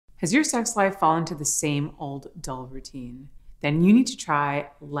Has your sex life fallen into the same old dull routine? Then you need to try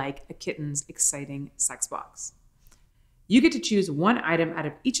Like a Kitten's exciting sex box. You get to choose one item out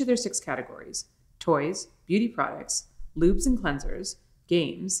of each of their six categories: toys, beauty products, lubes and cleansers,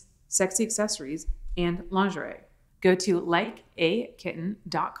 games, sexy accessories, and lingerie. Go to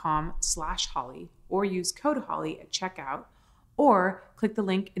likeakitten.com/Holly or use code Holly at checkout or click the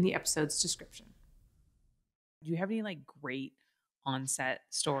link in the episode's description. Do you have any like great on-set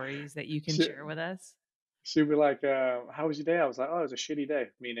stories that you can She, share with us? she'd be like, "How was your day?" I was like, "Oh, it was a shitty day,"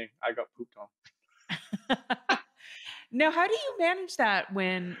 meaning I got pooped on. Now, how do you manage that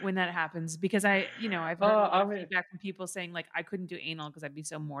when that happens? Because I've heard a lot I of mean, feedback from people saying like I couldn't do anal because I'd be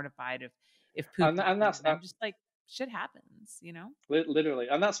so mortified if poop and happened, that's and I'm just like shit happens, you know? literally,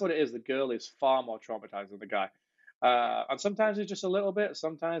 and that's what it is. The girl is far more traumatized than the guy, Yeah. and sometimes it's just a little bit.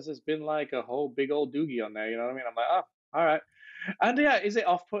 Sometimes it's been like a whole big old doogie on there. You know what I mean? I'm like, oh, all right. And yeah, is it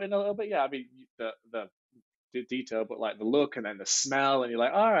off-putting a little bit? Yeah, I mean the detail, but like the look and then the smell, and you're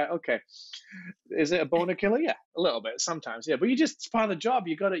like, all right, okay. Is it a boner killer? Yeah, a little bit sometimes. Yeah, but you just it's part of the job.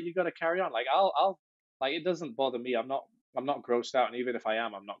 You gotta carry on. Like I'll like it doesn't bother me. I'm not grossed out, and even if I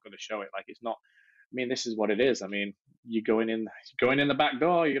am, I'm not going to show it. Like it's not. I mean, this is what it is. I mean, you're going in the back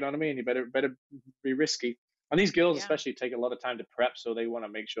door. You know what I mean? You better be risky. And these girls Yeah. especially take a lot of time to prep, so they want to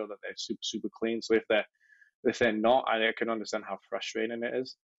make sure that they're super super clean. So if they're not, I can understand how frustrating it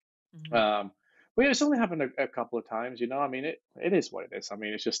is. Mhm. Um, but yeah, it's only happened a couple of times, you know. I mean, it is what it is. I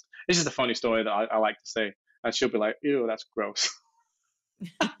mean, it's just a funny story that I like to say, and she'll be like, "Ew, that's gross."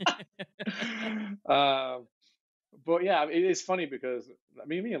 um, but yeah, it is funny because I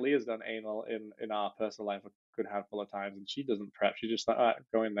mean, me and Leah's done anal in our personal life a good handful of times, and she doesn't prep. She just like, all right,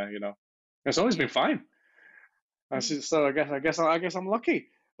 go in there, you know. And it's always been Yeah. fine. Mm. So I guess I'm lucky.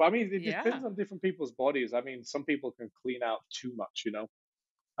 But I mean, it Yeah. depends on different people's bodies. I mean, some people can clean out too much, you know.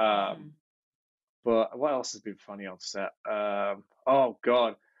 Um, Mhm. But what else has been funny on set? Oh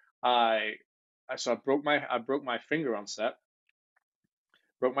God, I so I broke my finger on set.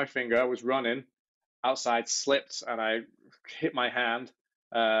 Broke my finger. I was running outside, slipped, and I hit my hand.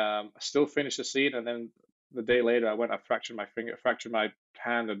 I still finished the scene, and then the day later, I fractured my finger, fractured my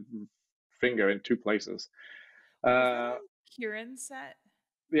hand and finger in two places. Was that Uh, on Kieran's set?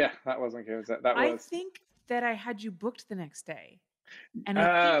 yeah, that wasn't good. That I was. think that I had you booked the next day, and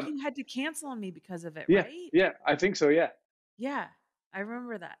I think Um, you had to cancel on me because of it, yeah, right? yeah, I think so. Yeah, Yeah, I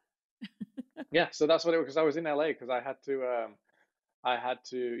remember that. yeah. So that's what it was because I was in LA because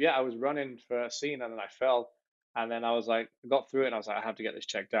yeah, I was running for a scene and then I fell. And then I was like, got through it and I was like, I have to get this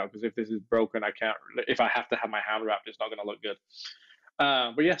checked out because if this is broken, I can't, if I have to have my hand wrapped, it's not going to look good.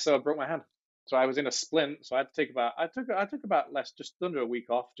 But yeah, so I broke my hand. So I was in a splint. So I had to I took about less, just under a week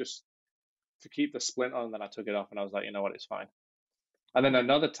off just to keep the splint on. And then I took it off and I was like, you know what, it's fine. And then Yeah.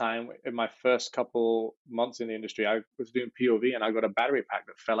 another time in my first couple months in the industry, I was doing POV and I got a battery pack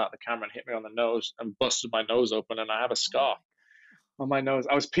that fell out the camera and hit me on the nose and busted my nose open and I have a Oh scar my. on my nose.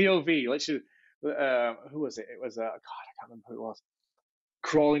 I was POV. Literally, who was it? It was God. I can't remember who it was.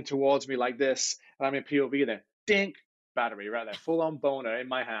 Crawling towards me like this, and I'm in POV. Then dink, battery right there, full on boner in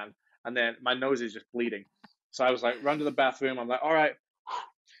my hand, and then my nose is just bleeding. So I was like, run to the bathroom. I'm like, all right.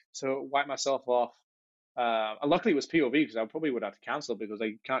 So wipe myself off. And luckily it was POV because I probably would have to cancel because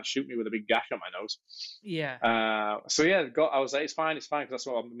they can't shoot me with a big gash on my nose. Yeah. So yeah, I was like, it's fine, because that's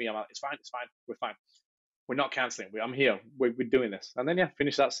what me. I'm like, it's fine, we're fine. We're not canceling. I'm here. We're doing this. And then yeah,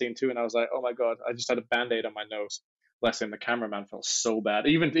 finished that scene too. And I was like, oh my god, I just had a band-aid on my nose. Bless him. The cameraman felt so bad.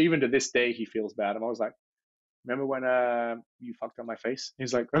 Even to this day, he feels bad. And I was like, remember when you fucked on my face?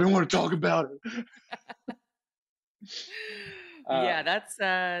 He's like, I don't want to talk about it. Yeah,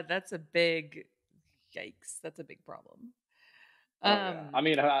 Um, that's a big yikes. That's a big problem. oh yeah. I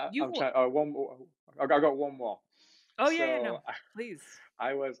mean, You've I'm trying. One more. I got one more. Oh yeah, yeah, So no. Please.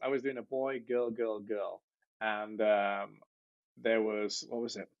 I was doing a boy, girl, girl, girl, and there was what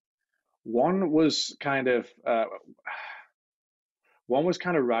was it? One was kind of One was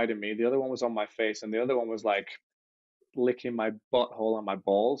kind of riding me, the other one was on my face, and the other one was like licking my butthole and my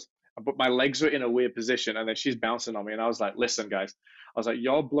balls. But my legs were in a weird position, and then she's bouncing on me, and I was like, "Listen, guys," I was like,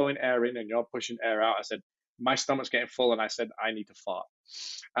 "You're blowing air in and you're pushing air out." I said, "My stomach's getting full," and I said, "I need to fart."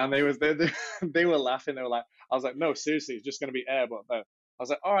 And they were laughing. They were like, "I was like, no, seriously, it's just gonna be air." But no, I was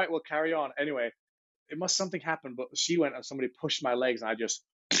like, "All right, well, carry on." Anyway, it must something happened, but she went and somebody pushed my legs, and I just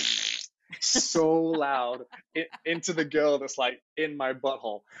so loud into the girl that's like in my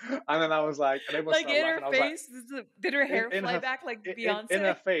butthole. And then I was like, and everyone Like started in her laughing. I was like, face, did her hair in fly her back like in her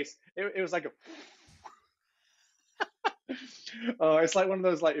Beyonce? face. It was like a oh, it's like one of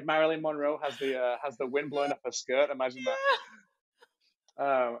those like Marilyn Monroe has the wind blowing up her skirt. Imagine that. Yeah.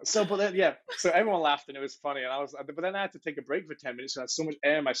 But then, yeah, so everyone laughed and it was funny. And but then I had to take a break for 10 minutes. And I had so much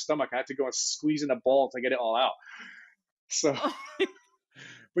air in my stomach. I had to go and squeeze in a ball to get it all out. So,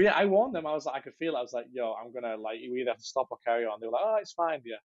 but yeah, I warned them. I was like, I could feel it. I was like, yo, I'm going to like, you either have to stop or carry on. They were like, oh, it's fine.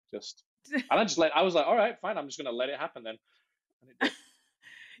 Yeah, and I was like, all right, fine. I'm just going to let it happen then. And it did.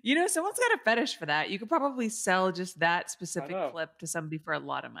 You know, someone's got a fetish for that. You could probably sell just that specific clip to somebody for a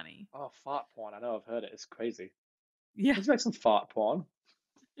lot of money. Oh, fart porn. I know, I've heard it. It's crazy. Yeah. Let's make some fart porn.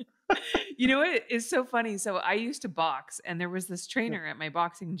 You know what is so funny? So I used to box, and there was this trainer at my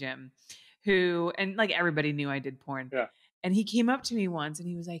boxing gym who, and like everybody knew I did porn. Yeah. And he came up to me once and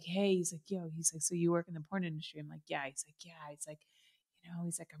he was like, hey, he's like, yo, he's like, so you work in the porn industry? I'm like, yeah. He's like, yeah. He's like, you know,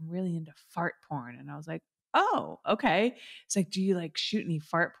 he's like, I'm really into fart porn. And I was like, oh, okay. It's like, do you like shoot any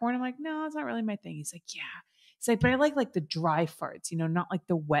fart porn? I'm like, no, it's not really my thing. He's like, yeah. He's like, but I like the dry farts, you know, not like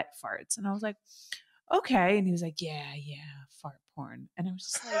the wet farts. And I was like, okay. And he was like, yeah, fart porn. And I was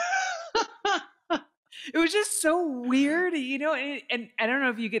just like, it was just so weird, you know? And I don't know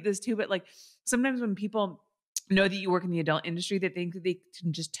if you get this too, but like sometimes when people know that you work in the adult industry, they think that they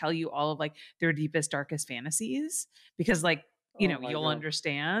can just tell you all of like their deepest, darkest fantasies because like, you know, you'll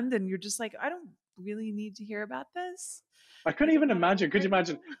understand. And you're just like, I don't really need to hear about this. I couldn't even imagine. Could you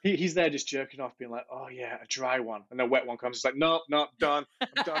imagine? He's there just jerking off, being like, "Oh yeah, a dry one," and the wet one comes. It's like, "No, done.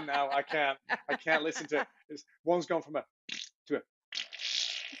 I'm done now. I can't listen to it." One's gone from a to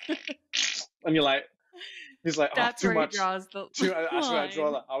a, and you're like, he's like, "Oh, that's too much." Draws the that's where I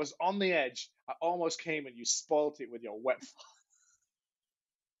draw that. I was on the edge. I almost came, and you spoilt it with your wet.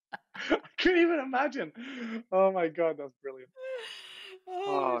 I couldn't even imagine. Oh my god, that's brilliant.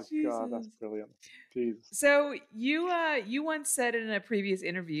 Oh god, that's brilliant. Jesus. So you once said in a previous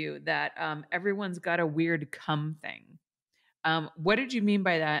interview that everyone's got a weird cum thing. What did you mean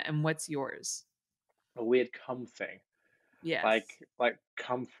by that, and what's yours? A weird cum thing. Yes. Like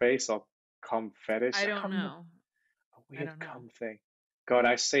cum face or cum fetish. I don't know. A weird cum thing. God,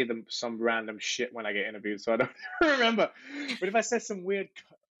 I say some random shit when I get interviewed, so I don't remember. But if I said some weird,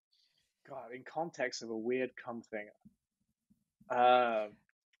 God, in context of a weird cum thing.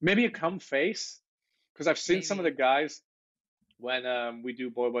 Maybe a cum face, because I've seen some of the guys when we do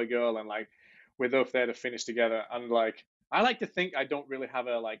boy girl and like we're both there to finish together, and like I like to think I don't really have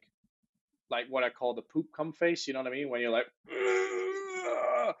a like what I call the poop cum face. You know what I mean? When you're like,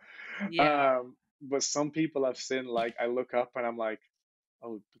 yeah. But some people I've seen, like I look up and I'm like,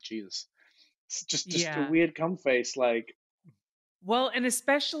 oh Jesus, it's just a weird cum face, like. Well, and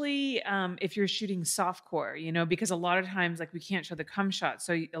especially if you're shooting softcore, you know, because a lot of times, like, we can't show the cum shot.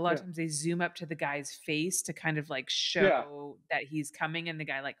 So a lot of times they zoom up to the guy's face to kind of like show that he's coming, and the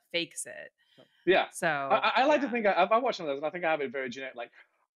guy like fakes it. Yeah. So I like to think I watched some of those, and I think I have it very generic, like,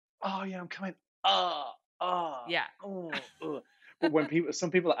 oh yeah, I'm coming. Yeah. But when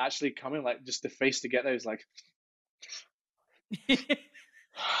some people are actually coming, like just the face to get there is like.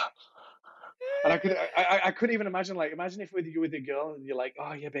 And I couldn't even imagine, like, imagine if with a girl and you're like,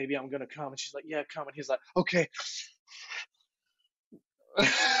 oh yeah, baby, I'm gonna come, and she's like, yeah, come, and he's like, okay.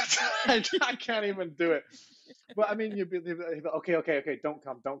 I can't even do it. But I mean, you'd be okay, don't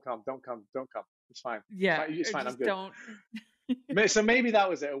come. It's fine. Yeah, it's fine. I'm good. Don't. So maybe that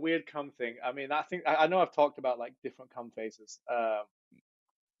was it, a weird cum thing. I mean, I know I've talked about like different cum faces.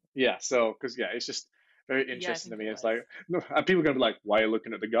 Yeah. So because it's just very interesting to me. It's like, and people are gonna be like, why are you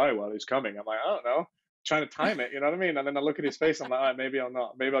looking at the guy while he's coming? I'm like, I don't know, trying to time it. You know what I mean? And then I look at his face. I'm like, all right, maybe I'll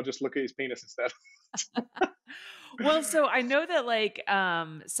not. Maybe I'll just look at his penis instead. Well, so I know that like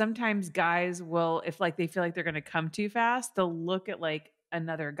sometimes guys will, if like they feel like they're gonna come too fast, they'll look at like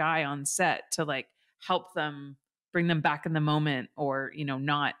another guy on set to like help them bring them back in the moment, or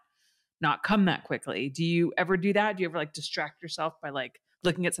not come that quickly. Do you ever do that? Do you ever like distract yourself by like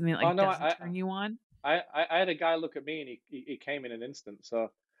looking at something that like doesn't turn you on? I had a guy look at me and he came in an instant.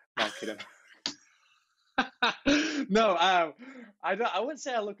 So no, I'm kidding. No, I wouldn't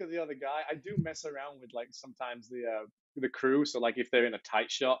say I look at the other guy. I do mess around with like sometimes the crew. So like if they're in a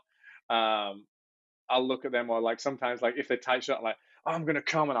tight shot, I'll look at them, or like sometimes like if they're tight shot, I'm like, oh, I'm gonna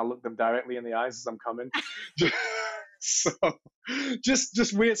come, and I'll look them directly in the eyes as I'm coming. So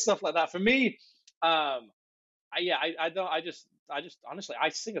just weird stuff like that for me. I just honestly, I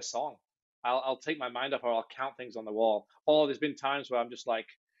sing a song. I'll take my mind off, or I'll count things on the wall. Or there's been times where I'm just like,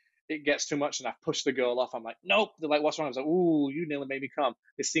 it gets too much and I push the girl off. I'm like, nope. They're like, what's wrong? I was like, ooh, you nearly made me come.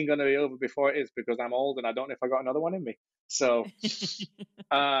 This scene gonna be over before it is, because I'm old and I don't know if I got another one in me. So,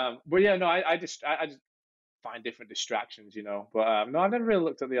 but yeah, no, I just find different distractions, But no, I've never really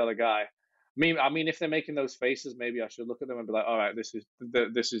looked at the other guy. I mean, if they're making those faces, maybe I should look at them and be like, all right, this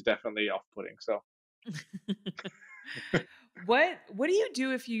is definitely off-putting. So. What do you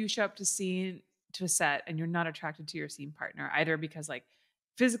do if you show up to a set and you're not attracted to your scene partner, either because like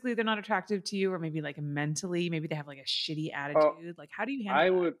physically they're not attractive to you, or maybe like mentally, maybe they have like a shitty Oh, attitude. Like, how do you handle I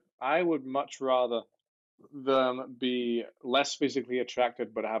that? would I would much rather them be less physically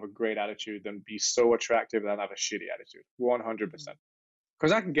attracted but have a great attitude than be so attractive and have a shitty attitude. Hmm. 100%.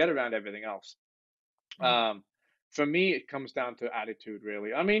 Because I can get around everything else. Hmm. Um, for me, it comes down to attitude,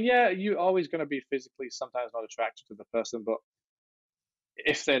 really. I mean, yeah, you're always going to be physically sometimes not attracted to the person, but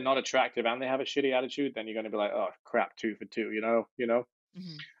if they're not attractive and they have a shitty attitude, then you're going to be like, oh crap, two for two, you know.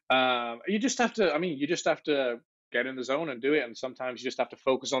 Hmm. You just have to. I mean, you just have to get in the zone and do it. And sometimes you just have to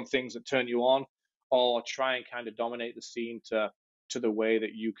focus on things that turn you on, or try and kind of dominate the scene to the way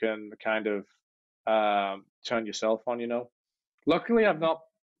that you can kind of turn yourself on. Luckily, I've Hmm. not.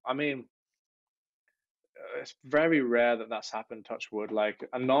 I mean, it's very rare that that's happened. Touch wood. Like,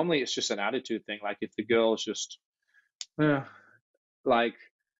 and normally it's just an attitude thing. Like, if the girl's just eh, like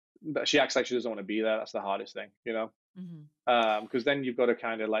she acts like she doesn't want to be there, that's the hardest thing. Hmm. Because then you've got to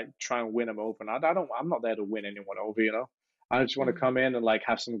kind of like try and win them over. And I don't, I'm not there to win anyone over. I just want to Hmm. come in and like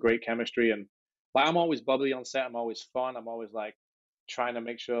have some great chemistry. And like, I'm always bubbly on set. I'm always fun. I'm always like trying to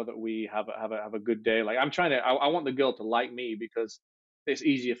make sure that we have a good day. Like, I'm trying to, I want the girl to like me because it's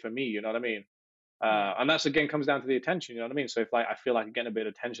easier for me. You know what I mean? Yeah. And that's again comes down to the attention. You know what I mean? So if like I feel like I'm getting a bit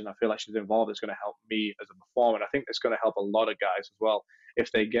of attention, I feel like she's involved. It's going to help me as a performer. And I think it's going to help a lot of guys as well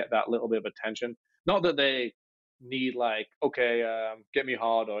if they get that little bit of attention. Not that they need like, okay, get me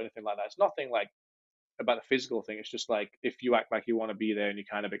hard or anything like that. It's nothing like about the physical thing. It's just like if you act like you want to be there and you're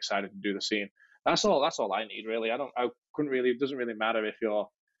kind of excited to do the scene. That's all. That's all I need really. I couldn't really. It doesn't really matter if you're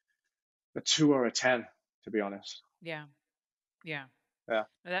a 2 or a 10, to be honest. Yeah. Yeah. Yeah.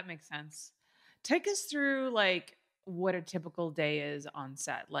 No, that makes sense. Take us through like what a typical day is on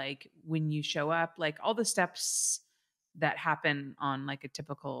set. Like when you show up, like all the steps that happen on like a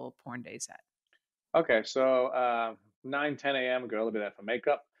typical porn day set. Okay, so 9, 10 a.m. girl will be there for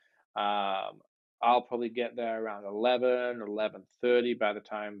makeup. Um, I'll probably get there around 11 or 11:30 by the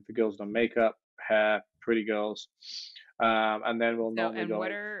time the girls done makeup, hair, pretty girls. And then we'll So, normally and go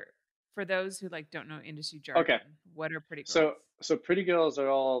what in. are, for those who like don't know industry Okay, jargon, what are pretty so girls? so pretty girls are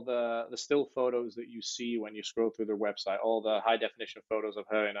all the still photos that you see when you scroll through their website, all the high definition photos of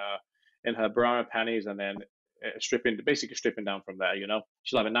her in her bra and panties, and then basically stripping down from there.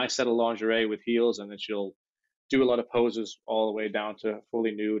 She'll have a nice set of lingerie with heels, and then she'll do a lot of poses all the way down to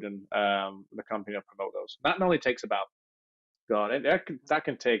fully nude, and the company will promote those. That normally takes about God, that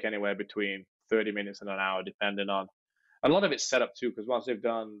can take anywhere between 30 minutes and an hour, depending on. A lot of it's set up too, because once they've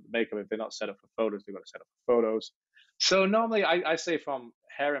done makeup, if they're not set up for photos, they've got to set up for photos. So normally, I say from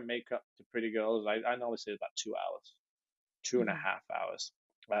hair and makeup to pretty girls, I normally say about 2 hours, two and a Hmm. half hours.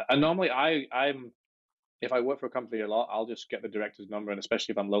 And normally, I'm if I work for a company a lot, I'll just get the director's number, and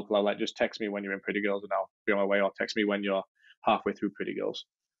especially if I'm local, I'll like just text me when you're in Pretty Girls, and I'll be on my way, or text me when you're halfway through Pretty Girls.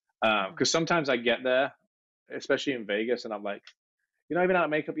 Hmm. Because sometimes I get there, especially in Vegas, and I'm like, you're not even out of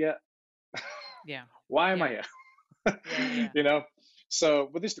makeup yet. Yeah. Why am I Yeah. here? Yeah. Yeah. you know. So,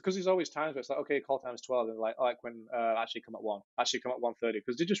 but this because there's always times where it's like, okay, call time's 12, and like when actually come at 1, actually come at 1:30,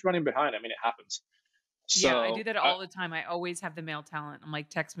 because they're just running behind. I mean, it happens. Yeah, I do So, that all the time. I always have the male talent. I'm like,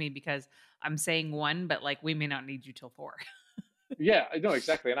 text me because I'm saying one, but like we may not need you till four. yeah, I know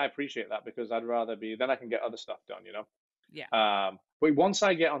exactly, and I appreciate that because I'd rather be then I can get other stuff done. Yeah. But once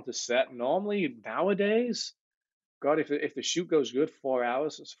I get onto set, normally nowadays, God, if the shoot goes good, 4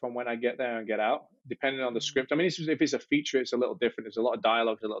 hours from when I get there and get out, depending on the Mhm. script. I mean, if it's a feature, it's a little different. There's a lot of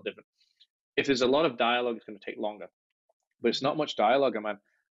dialogue, it's a little different. If there's a lot of dialogue, it's going to take longer. But it's not Mhm. much dialogue, man.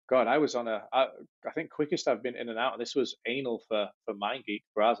 God, I was I think quickest I've been in and out. This was anal for MindGeek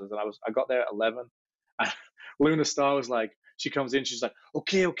browsers, and I got there at 11. And Luna Star was like, she comes in, she's like,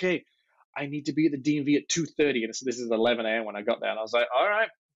 okay, I need to be at the DMV at 2:30, and this is 11 a.m. when I got there, and I was like, all right.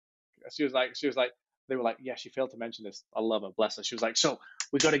 She was like, they were like, yeah, she failed to mention this. I love her, bless her. She was like, so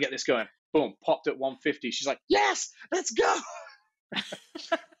we got to get this going. Boom, popped at 1:50. She's like, yes, let's go.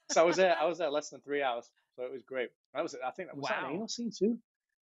 So I was there less than 3 hours, so it was great. I think that was that an Wow. anal scene too.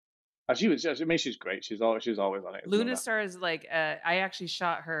 She was. I mean, she's great. She's always on it. It's Luna Luna. Star is like I actually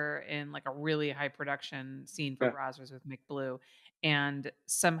shot her in like a really high production scene for Yeah. Brazzers with Mick Blue, and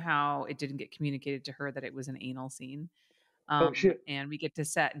somehow it didn't get communicated to her that it was an anal scene. Oh shit. And we get to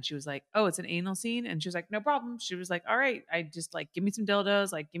set, and she was like, "Oh, it's an anal scene," and she was like, "No problem." She was like, "All right, I just like give me some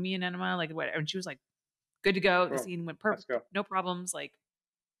dildos, like give me an enema, like whatever." And she was like, "Good to go." The Boom. scene went Let's perfect, go. no problems, like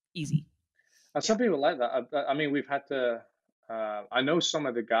easy. And Yeah. some people like that. I mean, we've had to. I know some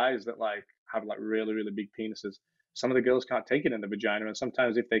of the guys that like have like really really big penises. some of the girls can't take it in the vagina, and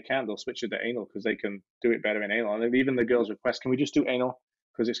sometimes if they can, they'll switch it to anal because they can do it better in anal. And even the girls request, can we just do anal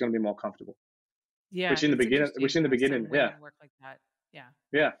because it's going to be more comfortable? Yeah, Which in the it's beginning, interesting how some yeah, women work like that. Yeah.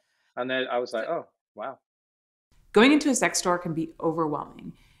 yeah. And then I was like, So oh wow, going into a sex store can be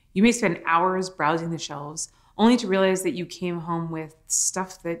overwhelming. You may spend hours browsing the shelves only to realize that you came home with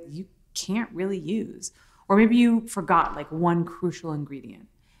stuff that you can't really use. Or maybe you forgot like one crucial ingredient.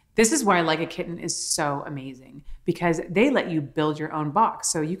 This is why Like a Kitten is so amazing because they let you build your own box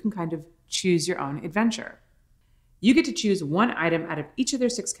so you can kind of choose your own adventure. You get to choose one item out of each of their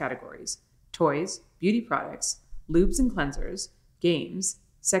 6 categories: toys, beauty products, lubes and cleansers, games,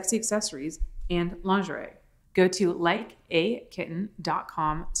 sexy accessories, and lingerie. Go to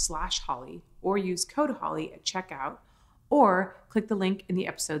likeakitten.com/Holly or use code Holly at checkout or click the link in the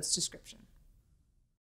episode's description.